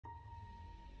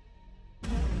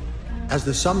As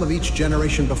the sum of each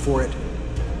generation before it,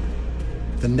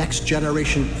 the next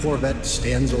generation Corvette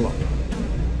stands alone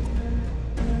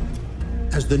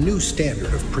as the new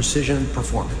standard of precision and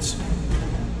performance,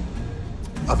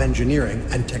 of engineering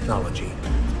and technology,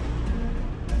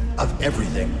 of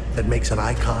everything that makes an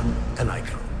icon, and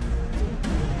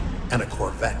a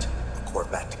Corvette, a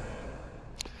Corvette.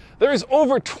 There is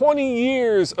over 20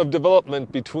 years of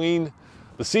development between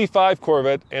the C5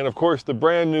 Corvette and, of course, the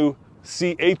brand new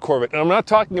C8 Corvette. And I'm not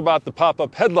talking about the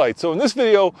pop-up headlights. So in this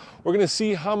video, we're going to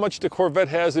see how much the Corvette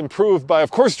has improved by,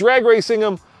 of course, drag racing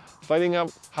them, finding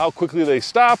out how quickly they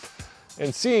stop,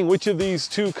 and seeing which of these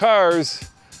two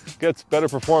cars gets better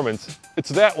performance. It's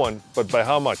that one, but by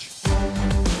how much?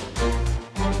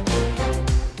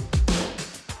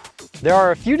 There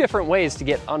are a few different ways to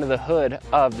get under the hood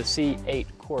of the C8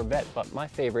 Corvette, but my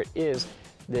favorite is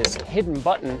this hidden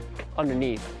button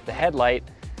underneath the headlight.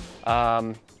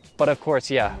 But of course,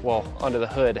 yeah, well, under the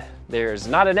hood, there's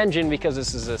not an engine because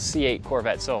this is a C8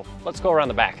 Corvette. So let's go around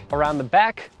the back. Around the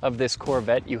back of this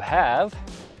Corvette, you have,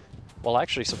 well,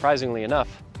 actually, surprisingly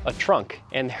enough, a trunk.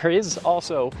 And there is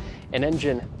also an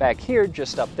engine back here,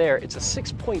 just up there. It's a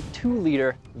 6.2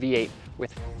 liter V8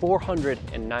 with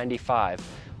 495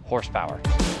 horsepower.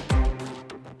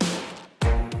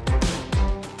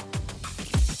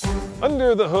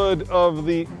 Under the hood of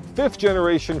the 5th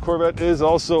generation Corvette is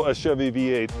also a Chevy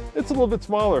V8. It's a little bit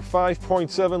smaller,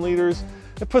 5.7 liters.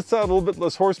 It puts out a little bit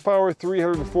less horsepower,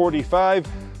 345,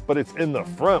 but it's in the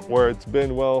front where it's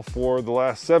been, well, for the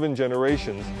last 7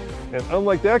 generations. And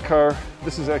unlike that car,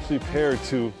 this is actually paired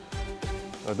to,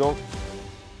 don't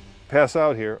pass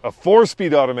out here, a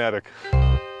 4-speed automatic.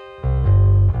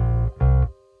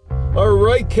 All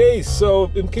right, Case. So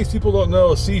in case people don't know,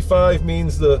 C5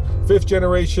 means the 5th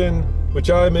generation, which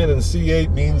I'm in, and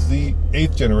C8 means the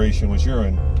 8th generation, which you're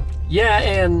in. Yeah,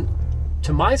 and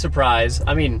to my surprise,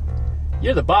 I mean,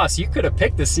 you're the boss. You could have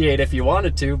picked the C8 if you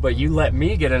wanted to, but you let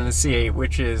me get in the C8,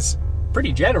 which is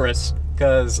pretty generous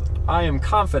because I am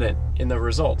confident in the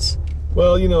results.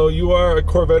 Well, you know, you are a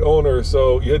Corvette owner,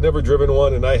 so you had never driven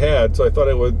one, and I had, so I thought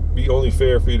it would be only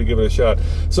fair for you to give it a shot.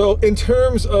 So in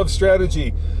terms of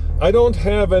strategy, I don't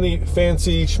have any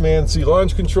fancy schmancy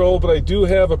launch control, but I do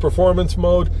have a performance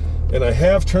mode, and I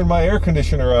have turned my air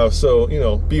conditioner off, so, you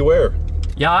know, beware.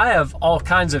 Yeah, I have all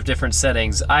kinds of different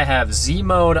settings. I have Z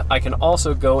mode. I can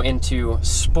also go into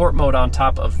sport mode on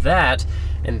top of that,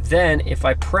 and then if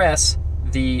I press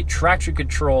the traction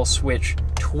control switch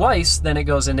twice, then it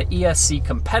goes into ESC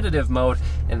competitive mode,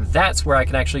 and that's where I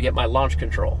can actually get my launch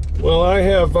control. Well, I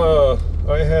have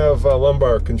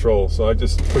lumbar control, so I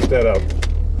just push that out.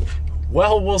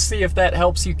 Well, we'll see if that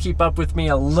helps you keep up with me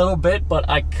a little bit, but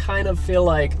I kind of feel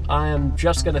like I am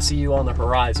just gonna see you on the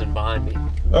horizon behind me.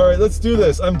 All right, let's do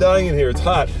this. I'm dying in here, it's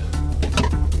hot.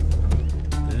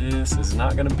 This is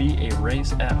not gonna be a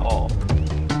race at all.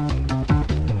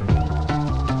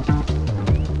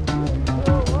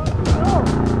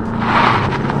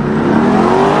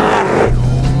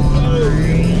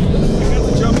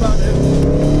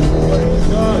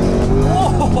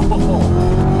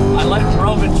 I let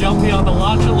Roman jump me on the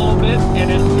launch a little bit,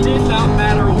 and it did not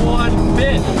matter one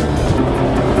bit.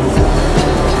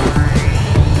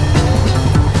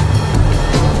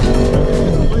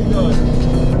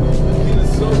 It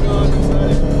is so gone, it's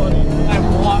not even funny.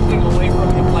 I'm walking away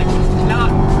from him like he's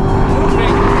not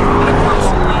moving. And of course,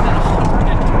 landed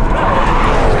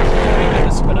 112 in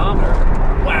the speedometer.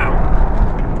 Wow.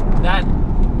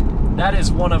 That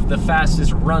is one of the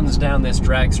fastest runs down this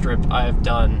drag strip I've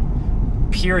done,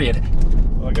 period.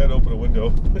 Oh, I gotta open a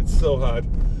window. It's so hot.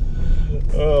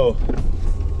 Oh.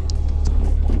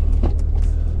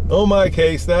 Oh my,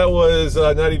 Case, that was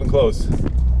not even close.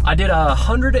 I did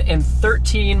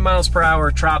 113 miles per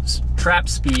hour trap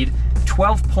speed,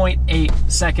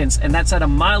 12.8 seconds, and that's at a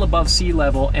mile above sea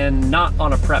level and not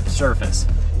on a prep surface.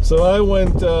 So I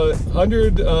went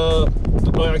 100, I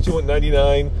actually went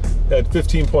 99 at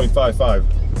 15.55.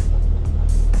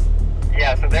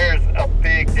 Yeah, so there's a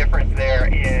big difference there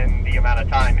in the amount of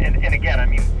time. And again, I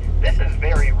mean, this is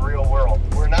very real world.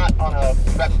 We're not on a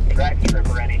prep drag strip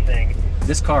or anything.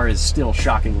 This car is still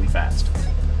shockingly fast.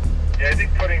 Yeah, I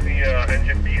think putting the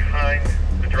engine behind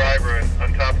the driver and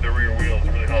on top of the rear wheels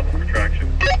really helps for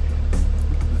traction.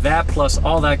 That plus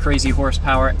all that crazy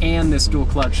horsepower and this dual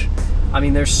clutch. I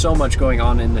mean, there's so much going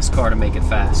on in this car to make it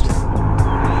fast.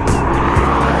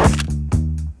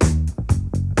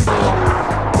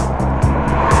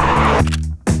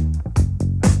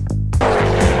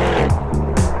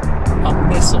 A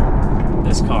missile,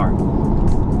 this car.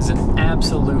 Is an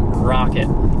absolute rocket.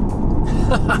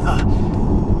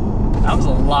 That was a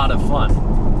lot of fun.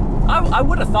 I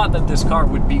would have thought that this car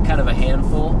would be kind of a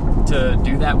handful to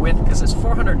do that with, because it's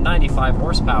 495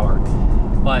 horsepower,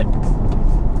 but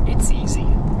it's easy.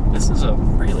 This is a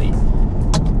really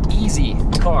easy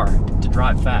car to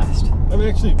drive fast. I'm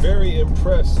actually very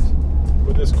impressed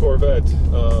with this Corvette.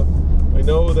 I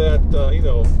know that, you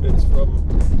know, it's from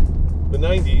the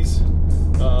 90s,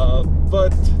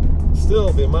 but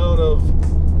still the amount of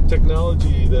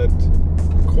technology that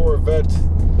Corvette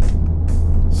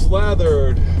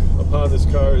slathered upon this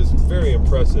car is very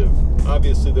impressive.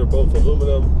 Obviously they're both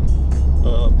aluminum,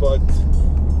 but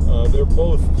they're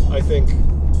both, I think,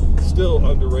 still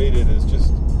underrated as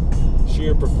just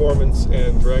sheer performance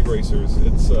and drag racers.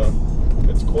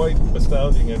 It's quite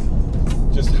astounding at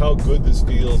just how good this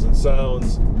feels and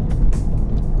sounds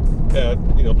at,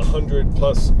 you know, 100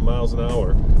 plus miles an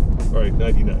hour. All right,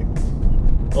 99.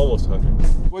 Almost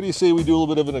 100. What do you say we do a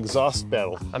little bit of an exhaust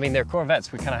battle? I mean, they're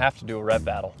Corvettes. We kind of have to do a rev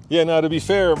battle. Yeah, now to be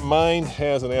fair, mine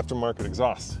has an aftermarket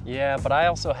exhaust. Yeah, but I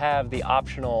also have the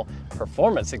optional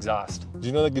performance exhaust. Do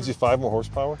you know that gives you 5 more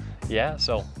horsepower? Yeah,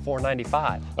 so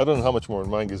 495. I don't know how much more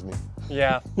mine gives me.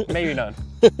 Yeah, maybe none.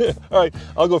 All right,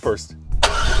 I'll go first.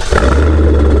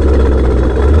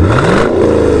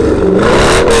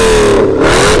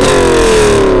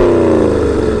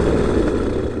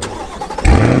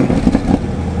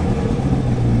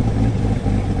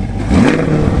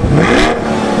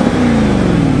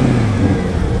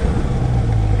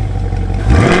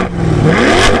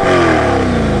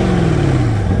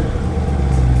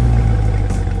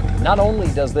 Not only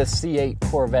does this C8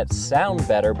 Corvette sound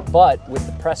better, but with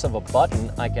the press of a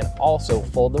button, I can also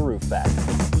fold the roof back.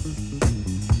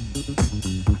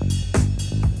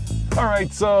 All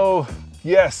right, so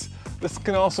yes, this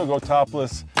can also go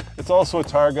topless. It's also a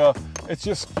Targa. It's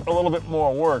just a little bit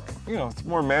more work. You know, it's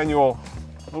more manual.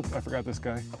 Oh, I forgot this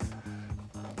guy.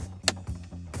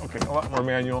 Okay, a lot more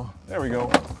manual. There we go.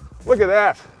 Look at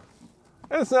that.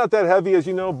 And it's not that heavy, as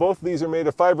you know. Both of these are made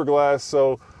of fiberglass,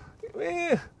 so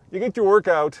you get your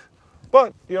workout,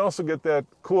 but you also get that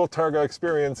cool Targa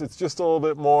experience. It's just a little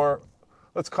bit more,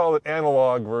 let's call it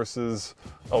analog versus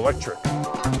electric. All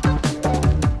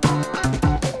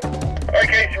right,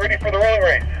 Case, you ready for the rolling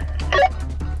race?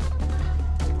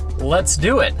 Let's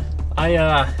do it.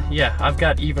 Yeah, I've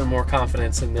got even more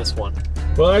confidence in this one.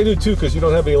 Well, I do too, because you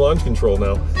don't have any launch control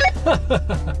now.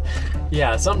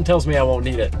 Yeah, something tells me I won't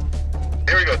need it.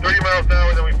 Here we go, 30 miles an hour,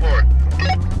 and then we floor it.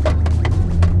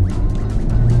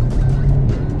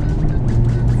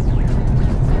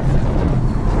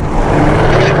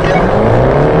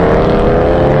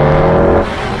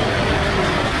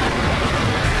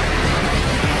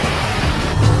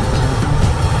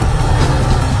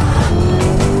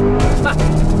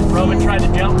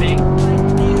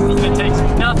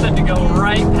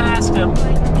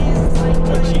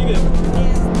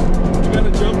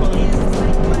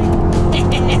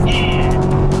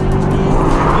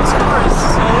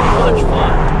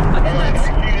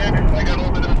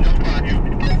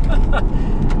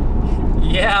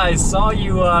 I saw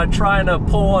you trying to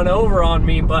pull one over on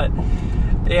me, but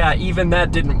yeah, even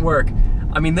that didn't work.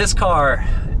 I mean, this car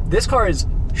is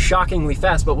shockingly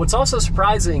fast, but what's also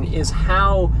surprising is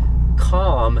how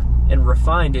calm and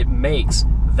refined it makes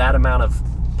that amount of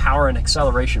power and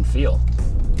acceleration feel.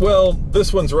 Well,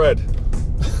 this one's red.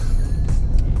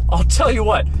 I'll tell you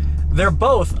what, they're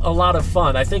both a lot of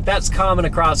fun. I think that's common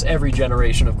across every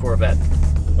generation of Corvette.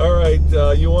 All right,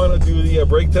 you want to do the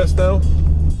brake test now?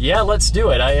 Yeah, let's do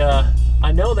it.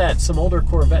 I know that some older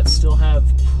Corvettes still have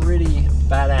pretty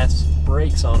badass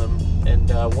brakes on them, and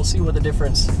we'll see what the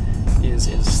difference is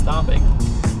in stopping.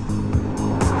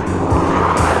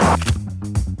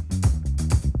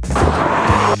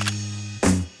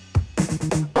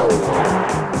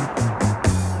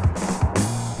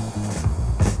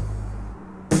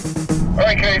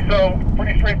 Okay, so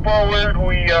pretty straightforward.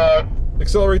 We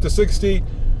accelerate to 60.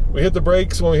 We hit the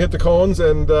brakes when we hit the cones,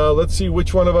 and let's see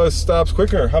which one of us stops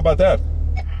quicker. How about that?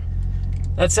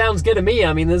 That sounds good to me.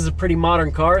 I mean, this is a pretty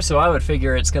modern car, so I would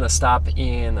figure it's going to stop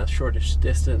in the shortest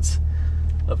distance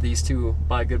of these two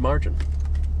by a good margin.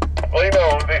 Well, you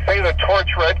know, they say the torch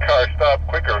red cars stop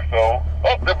quicker, so...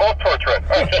 Oh, they're both torch red. All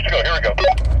right, let's go. Here we go.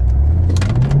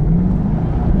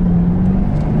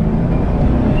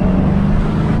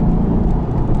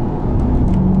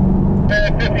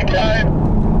 And 55.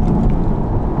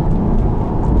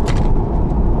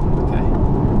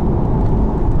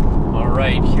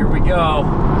 Here we go.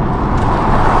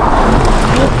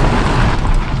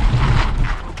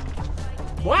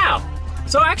 Wow.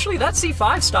 So actually that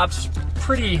C5 stops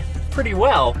pretty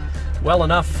well. Well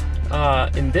enough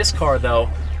in this car though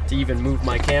to even move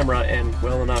my camera, and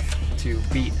well enough to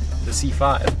beat the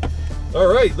C5.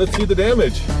 All right, let's see the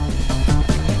damage.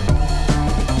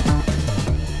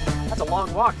 That's a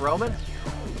long walk, Roman.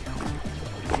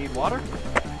 Need water?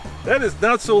 That is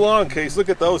not so long, Case. Look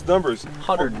at those numbers.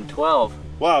 112.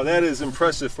 Wow, that is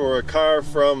impressive for a car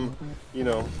from, you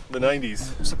know, the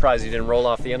 90s. I'm surprised you didn't roll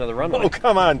off the end of the runway. Oh,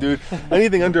 come on, dude.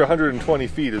 Anything under 120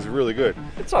 feet is really good.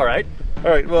 It's all right.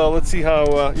 All right, well, let's see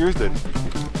how yours did.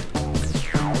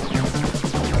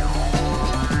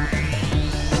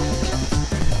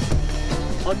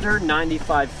 Under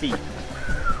 95 feet.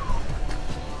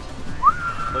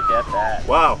 Look at that.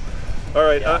 Wow. All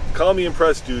right, Yeah. call me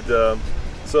impressed, dude.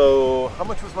 So, how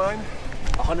much was mine?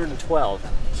 112.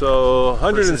 So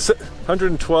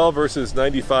 112 versus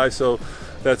 95, so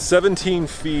that's 17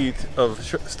 feet of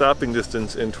stopping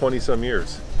distance in 20 some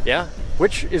years. Yeah,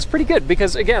 which is pretty good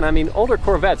because, again, I mean, older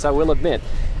Corvettes, I will admit,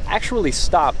 actually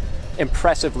stop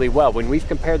impressively well. When we've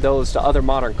compared those to other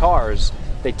modern cars,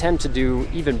 they tend to do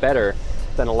even better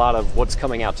than a lot of what's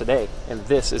coming out today, and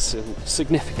this is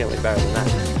significantly better than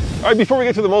that. All right, before we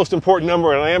get to the most important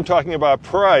number, and I am talking about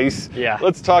price, Yeah.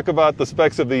 let's talk about the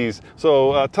specs of these.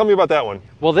 So tell me about that one.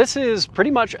 Well, this is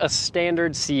pretty much a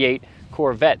standard C8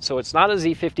 Corvette, so it's not a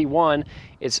Z51,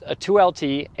 it's a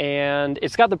 2LT, and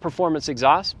it's got the performance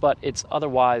exhaust, but it's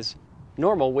otherwise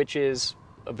normal, which is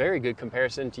a very good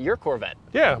comparison to your Corvette.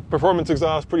 Yeah, performance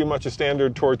exhaust, pretty much a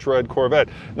standard torch-red Corvette.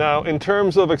 Now, in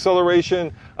terms of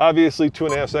acceleration, obviously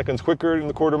 2.5 seconds quicker in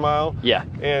the quarter mile. Yeah.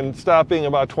 And stopping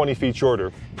about 20 feet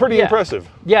shorter. Pretty Yeah. impressive.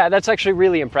 Yeah, that's actually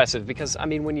really impressive because, I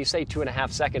mean, when you say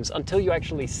 2.5 seconds, until you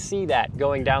actually see that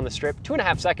going down the strip,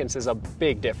 2.5 seconds is a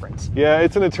big difference. Yeah,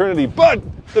 it's an eternity, but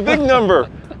the big number,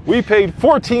 we paid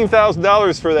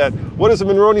 $14,000 for that. What does the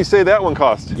Monroney say that one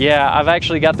cost? Yeah, I've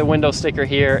actually got the window sticker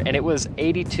here, and it was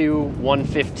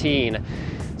 $82,115.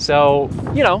 So,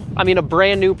 you know, I mean, a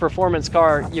brand new performance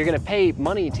car, you're going to pay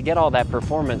money to get all that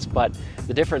performance, but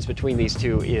the difference between these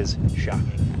two is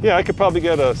shocking. Yeah, I could probably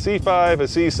get a C5, a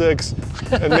C6,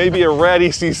 and maybe a ratty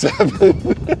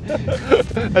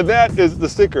C7. And that is the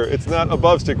sticker. It's not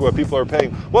above sticker what people are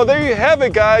paying. Well, there you have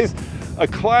it, guys. A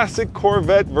classic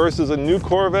Corvette versus a new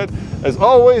Corvette. As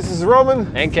always, this is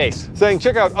Roman. And Case. Saying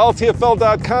check out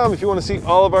alltfl.com if you want to see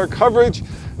all of our coverage.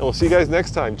 And we'll see you guys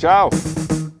next time. Ciao.